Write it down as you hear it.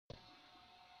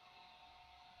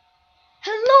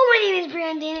name is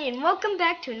Brandon, and welcome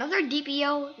back to another Diep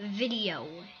Io video.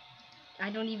 I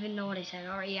don't even know what I said.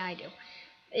 Alright, yeah, I do.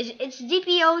 It's Diep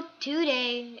Io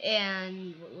today,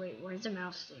 and wait, where's the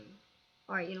mouse thing?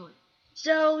 Alright, you know what?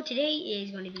 So today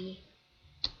is going to be.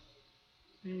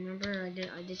 Remember, I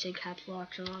did say caps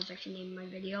lock, so I was actually naming my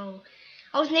video.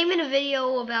 I was naming a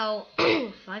video about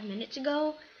 5 minutes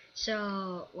ago.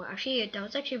 So, well, actually, that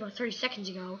was actually about 30 seconds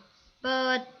ago.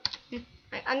 But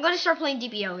I'm going to start playing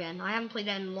Diep Io again. I haven't played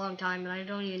that in a long time, and I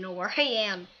don't even know where I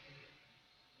am.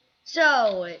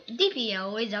 So, Diep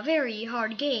Io is a very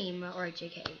hard game. Or,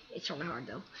 JK, it's not hard,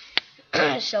 though.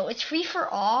 So, it's free for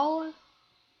all.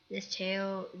 This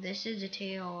is a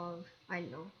tale of, I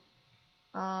don't know.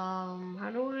 How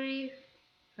do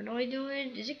I do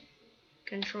it? Is it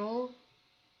control?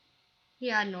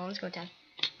 Yeah, I don't know. Let's go 10.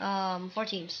 4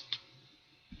 teams.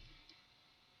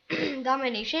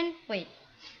 Domination? Wait.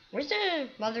 Where's the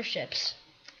motherships?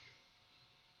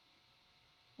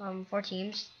 4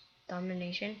 teams.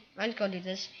 Domination. Let's go do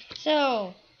this.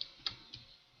 So.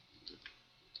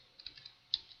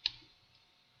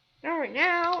 Alright,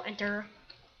 now, enter.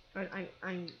 Hey,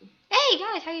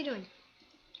 guys, how you doing?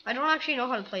 I don't actually know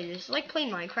how to play this. It's like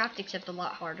playing Minecraft, except a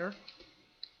lot harder.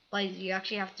 Like, you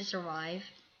actually have to survive.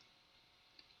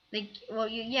 Like, well,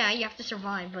 you have to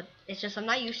survive, but it's just, I'm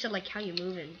not used to, like, how you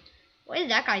move in. What is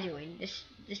that guy doing? Just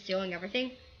stealing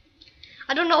everything?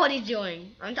 I don't know what he's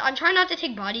doing. I'm trying not to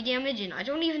take body damage, and I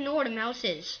don't even know what a mouse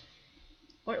is.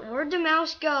 Where'd the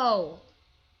mouse go?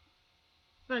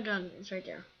 Oh, gun, it's right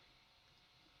there.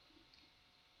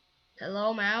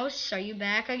 Hello, mouse? Are you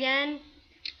back again?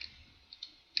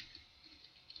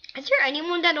 Is there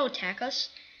anyone that'll attack us?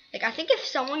 Like, I think if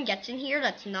someone gets in here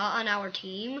that's not on our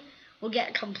team, we'll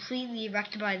get completely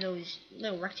wrecked by those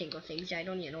little rectangle things. I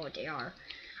don't even know what they are.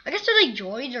 I guess they're like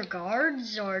droids or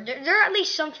guards, or they're at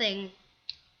least something.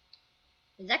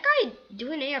 Is that guy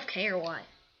doing AFK or what?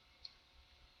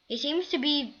 He seems to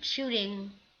be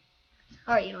shooting.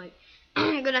 Alright, you know what?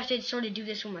 I'm gonna have to sort of do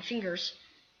this with my fingers.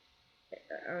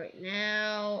 Alright,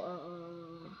 now,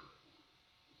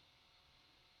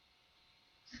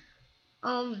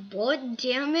 blood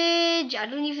damage. I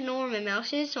don't even know where my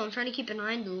mouse is, so I'm trying to keep an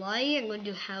eye on the light. I'm gonna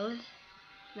do health.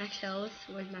 Max health.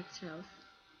 Where's max health?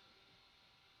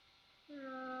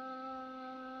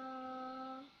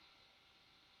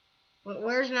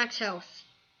 Where's max health?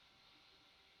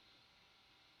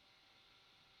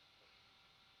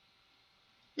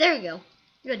 There we go. I'm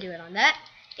gonna do it on that.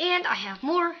 And I have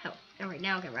more health. Alright,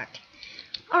 now I'll get wrecked.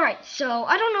 Alright, so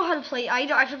I don't know how to play.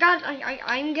 I forgot.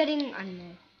 I'm getting. I don't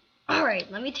know. Alright,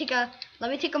 let me take a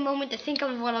moment to think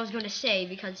of what I was going to say,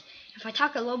 because if I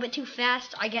talk a little bit too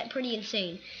fast, I get pretty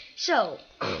insane. So,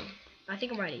 I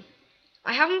think I'm ready.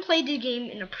 I haven't played the game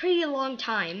in a pretty long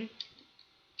time,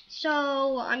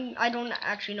 so I don't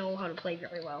actually know how to play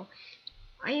very well.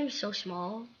 I am so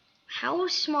small. How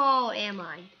small am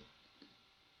I?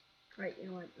 Right, you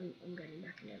know what? I'm getting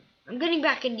back in there. I'm getting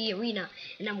back in the arena,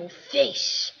 and I will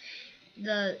face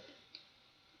the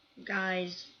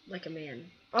guys like a man.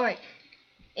 Alright,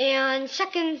 and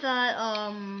second thought,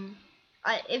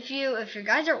 if you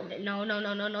guys are no, please,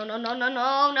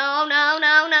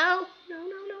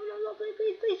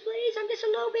 I'm just a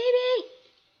little baby.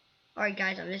 Alright,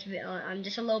 guys, I'm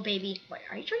just a little baby. What,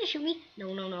 are you trying to shoot me?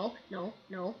 No,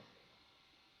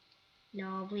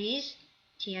 please.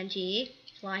 TNT,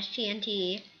 flash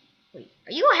TNT. Wait,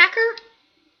 are you a hacker?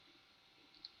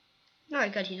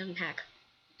 Alright, good, he doesn't hack.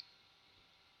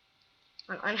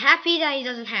 I'm happy that he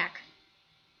doesn't hack.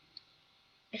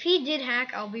 If he did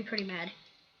hack, I'll be pretty mad.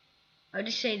 I'll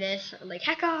just say this, like,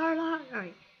 hacker,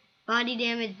 alright. Body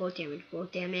damage, both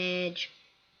damage.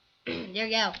 There you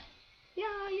go.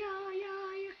 Yeah.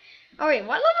 Alright,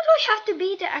 what level do I have to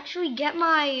be to actually get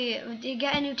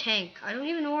get a new tank? I don't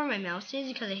even know where my mouse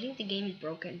is, because I think the game is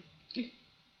broken.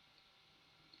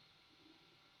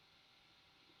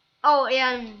 Oh,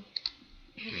 and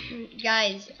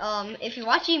guys, if you're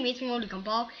watching Amazing World of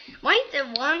Gumball,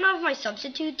 one of my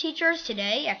substitute teachers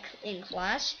today in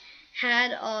class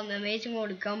had Amazing World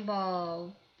of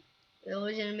Gumball. It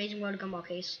was an Amazing World of Gumball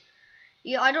case.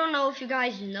 Yeah, I don't know if you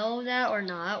guys know that or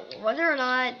not. Whether or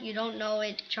not you don't know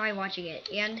it, try watching it.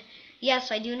 And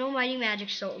yes, I do know Mighty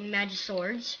Magic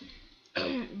Swords,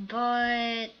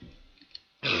 but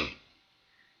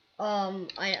I'm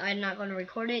not going to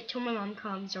record it till my mom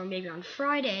comes, or maybe on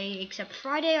Friday, except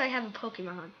Friday I have a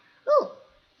Pokemon. Ooh!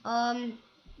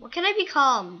 What can I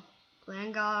become?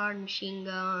 Vanguard, Machine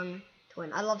Gun,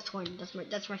 Twin. I love Twin.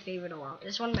 That's my favorite a lot.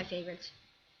 It's one of my favorites.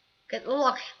 Good,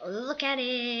 look at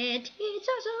it. It's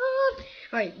awesome!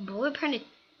 Alright, Bullet Penetration.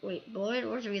 Wait, bullet?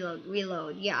 Where's reload?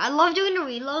 Reload. Yeah, I love doing the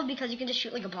reload because you can just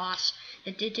shoot like a boss.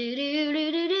 It's like you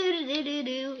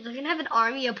can have an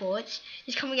army of bullets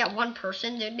just coming at one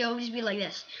person. They'll just be like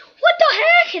this. What the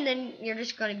heck? And then you're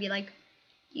just gonna be like,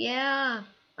 yeah,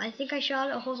 I think I shot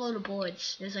a whole load of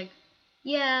bullets. It's like,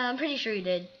 yeah, I'm pretty sure you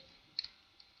did.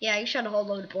 Yeah, you shot a whole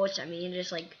load of bullets at me and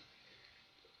just like,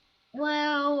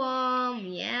 well,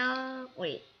 yeah.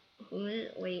 Wait,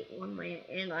 wait, one minute,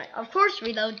 and of course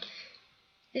reload.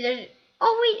 Oh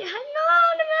wait, no,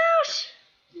 the mouse.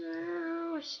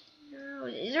 No.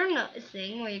 Is there a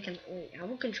thing where you can? Wait, how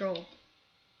about control?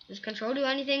 Does control do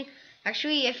anything?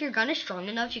 Actually, if your gun is strong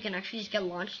enough, you can actually just get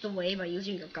launched away by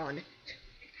using your gun.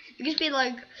 You just be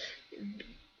like,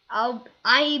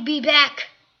 I be back.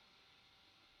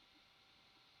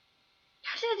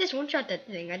 How did I just one shot that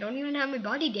thing? I don't even have my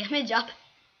body damage up.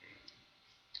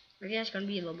 Okay, that's gonna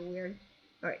be a little bit weird.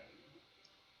 Alright.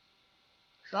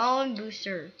 Phone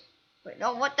booster. Wait,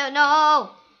 no, what the,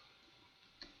 no!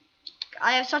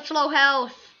 I have such low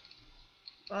health.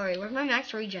 Alright, where's my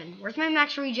max regen? Where's my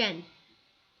max regen?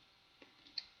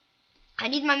 I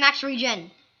need my max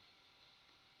regen.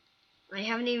 I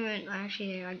haven't even,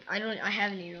 actually, I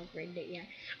haven't even upgraded it yet.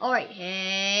 Alright,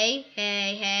 hey.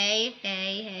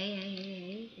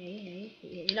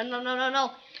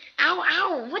 No.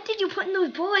 Ow, what did you put in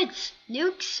those bullets?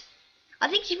 Nukes? I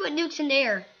think you put nukes in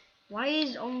there. Why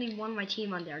is only one of my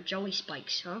team on there? Joey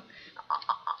Spikes, huh?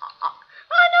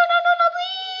 Oh, no,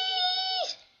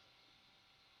 please!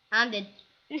 I'm dead.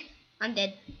 I'm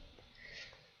dead.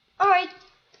 Alright.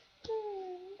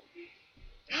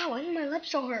 Ow, why did my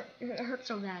lips so hurt? It hurt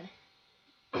so bad.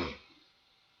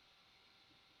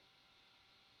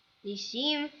 They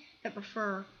seem to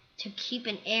prefer to keep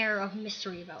an air of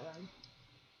mystery about them.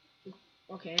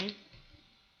 Okay.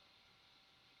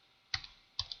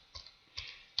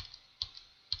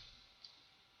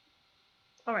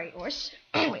 Alright,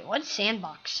 wait, what's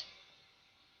sandbox?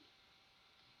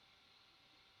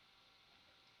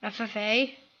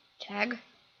 FFA? Tag?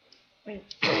 Wait,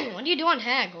 what do you do on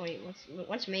tag? Wait,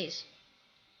 what's maze?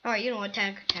 Alright, you know what,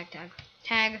 tag.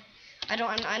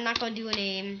 I'm not gonna do a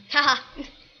name. Haha!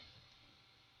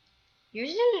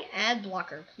 Using ad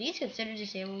blocker. Please consider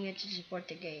disabling it to support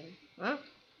the game. Huh?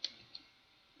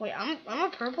 Wait, I'm a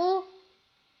purple?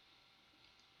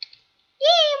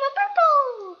 Yeah, I'm a purple!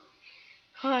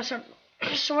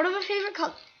 Sort of a favorite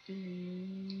color.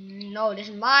 No, this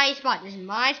is my spot. This is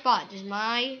my spot.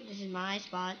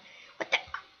 What the?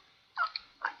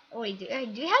 Wait, do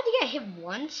you have to get hit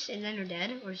once and then you're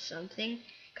dead or something?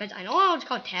 Because I know it's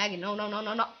called tag. No.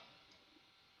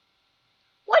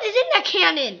 What is in that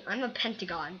cannon? I'm a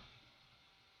pentagon.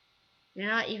 You're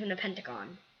not even a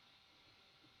pentagon.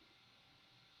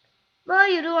 Well,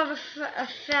 you do have a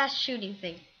fast shooting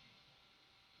thing.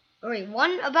 Alright,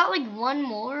 one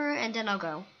more, and then I'll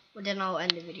go. Then I'll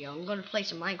end the video. I'm gonna play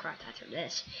some Minecraft after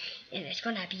this, and it's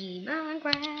gonna be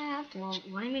Minecraft. Well,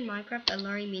 when I mean Minecraft, that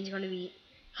literally means gonna be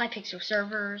high pixel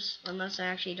servers, unless I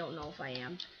actually don't know if I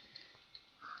am.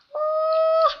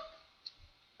 Oh!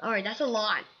 Alright, that's a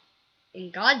lot.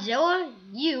 And Godzilla,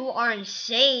 you are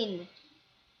insane.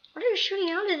 What are you shooting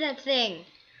out of that thing?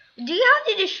 Do you have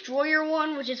the destroyer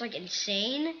one, which is like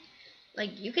insane?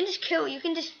 Like you can just kill. Wait,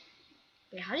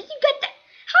 how did you get that?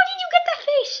 How did you get that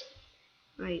face?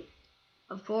 Right.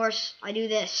 Of course, I do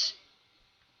this.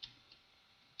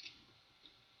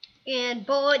 And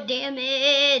bullet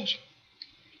damage.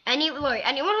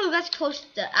 Anyone who gets close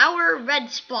to our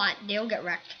red spot, they'll get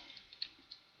wrecked.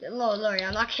 Lori,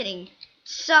 I'm not kidding.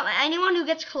 Anyone who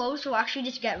gets close will actually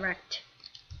just get wrecked.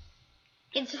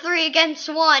 It's 3 against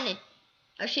 1.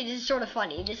 Actually, this is sort of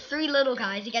funny. There's 3 little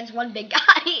guys against 1 big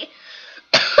guy.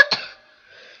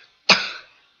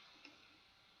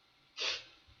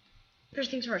 First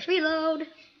things first, reload.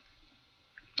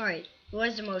 Alright, what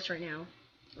is the most right now?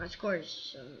 My score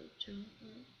is 2.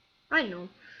 I know.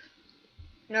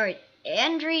 Alright,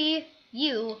 Andre,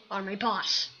 you are my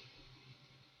boss.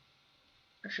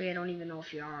 Actually, I don't even know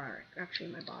if you are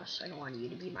actually my boss. I don't want you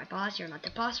to be my boss. You're not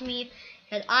the boss of me.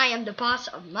 Because I am the boss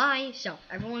of myself.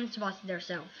 Everyone's the boss of their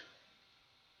self.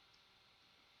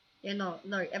 Yeah, no,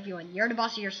 everyone. You're the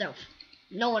boss of yourself.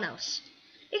 No one else.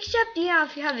 Except, yeah,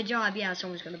 if you have a job, yeah,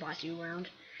 someone's going to boss you around.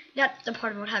 That's the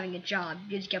part about having a job.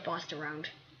 You just get bossed around.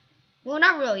 Well,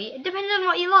 not really. It depends on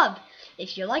what you love.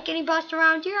 If you like getting bossed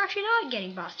around, you're actually not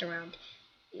getting bossed around.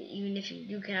 Even if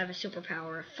you can have a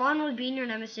superpower. Fun with being your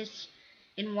nemesis.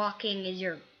 And walking is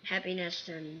your happiness,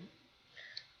 and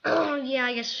yeah,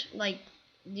 I guess like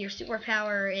your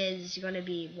superpower is gonna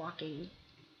be walking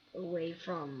away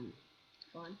from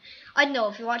fun. I know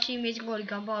if you're watching Musical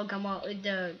Gumball,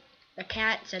 the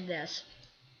cat said this.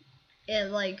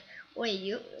 And like, wait,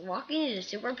 you walking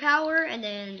is a superpower? And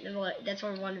then that's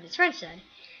what one of his friends said.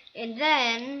 And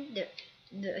then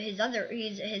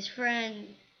his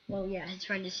friend, well, yeah, his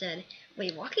friend just said,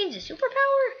 wait, walking is a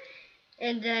superpower?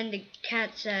 And then the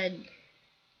cat said,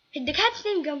 the cat's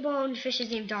named Gumbo and the fish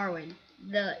is named Darwin.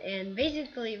 And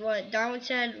basically what Darwin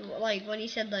said, like when he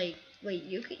said like, wait,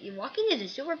 you walking is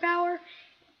a superpower?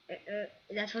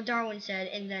 That's what Darwin said.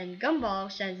 And then Gumball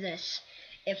says this: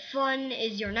 if fun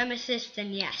is your nemesis,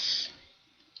 then yes,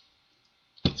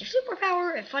 it's your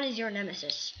superpower. If fun is your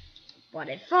nemesis, but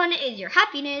if fun is your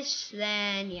happiness,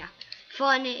 then yeah,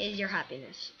 fun is your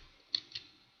happiness.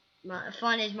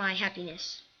 Fun is my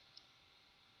happiness.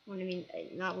 What do I mean?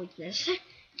 Not weakness.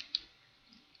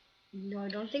 No, I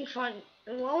don't think fun.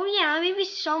 Well, yeah, maybe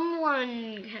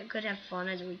someone could have fun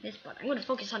as a weakness, but I'm going to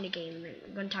focus on the game, and then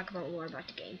I'm going to talk about more about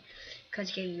the game, because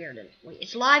it's getting weird. Wait,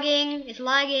 it's lagging, it's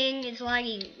lagging, it's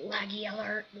lagging. Laggy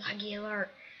alert, laggy alert.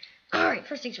 Alright,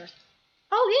 first things first.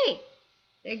 Oh, hey!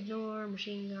 Ignore,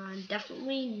 machine gun,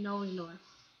 definitely no ignore.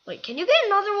 Wait, can you get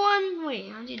another one? Wait,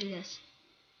 how do you do this?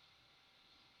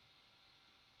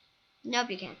 Nope,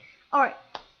 you can't. Alright.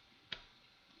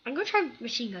 I'm going to try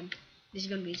machine gun. This is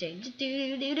gonna be insane.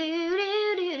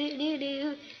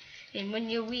 And when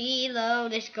you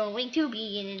reload, it's going to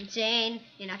be insane.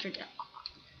 And after that,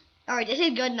 alright, this is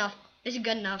good enough. This is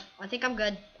good enough. I think I'm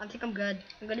good. I think I'm good.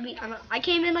 I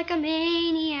came in like a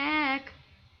maniac.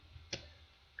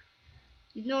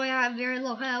 You know I have very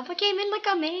low health. I came in like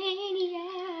a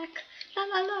maniac. La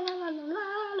la la la la la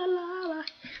la la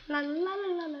la la la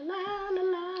la la la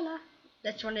la la.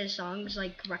 That's one of the songs,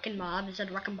 like Wrecking Mob instead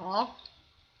of Wrecking Ball.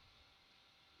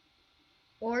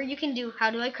 Or you can do How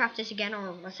Do I Craft This Again,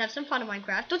 or Let's Have Some Fun in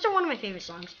Minecraft. Those are one of my favorite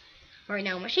songs. Right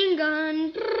now, machine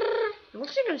gun. It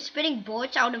looks like I'm spitting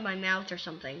bullets out of my mouth or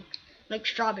something. Like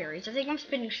strawberries. I think I'm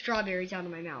spitting strawberries out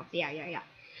of my mouth. Yeah.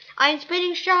 I'm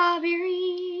spitting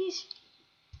strawberries.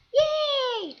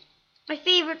 Yay! My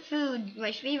favorite food.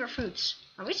 My favorite fruits.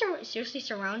 Are we seriously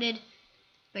surrounded?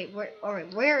 Wait,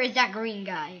 where is that green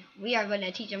guy? We are going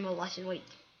to teach him a lesson. Wait,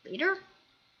 leader?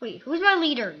 Wait, who's my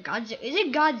leader? Godzilla? Is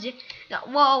it Godzilla? No,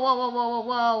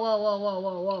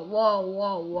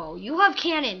 whoa. You have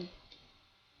cannon.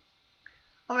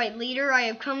 Alright, leader, I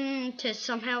have come to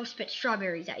somehow spit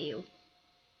strawberries at you.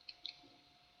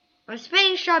 I'm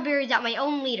spitting strawberries at my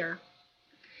own leader.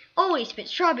 Always spit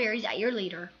strawberries at your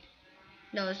leader.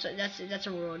 No, that's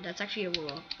a rule. That's actually a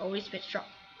rule. Always spit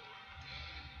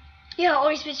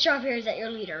always spit strawberries at your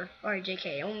leader. Or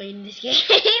JK, only in this game.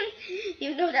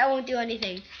 Even though that won't do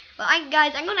anything. But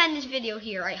guys, I'm going to end this video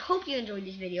here. I hope you enjoyed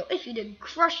this video. If you did,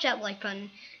 crush that like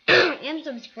button. And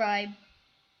subscribe.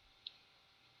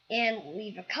 And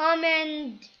leave a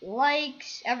comment,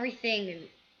 likes, everything. And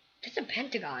just a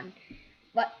pentagon.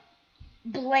 But,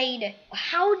 Blade,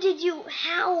 how?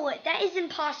 That is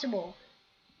impossible.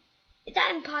 Is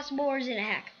that impossible or is it a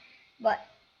hack? But,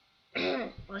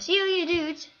 I'll see you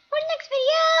dudes for the next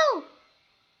video.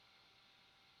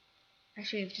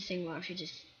 Actually, I have to sing while she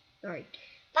just. Alright.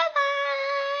 Bye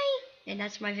bye! And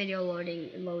that's my video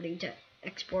loading to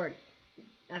export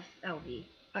FLV.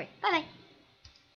 Alright, bye bye.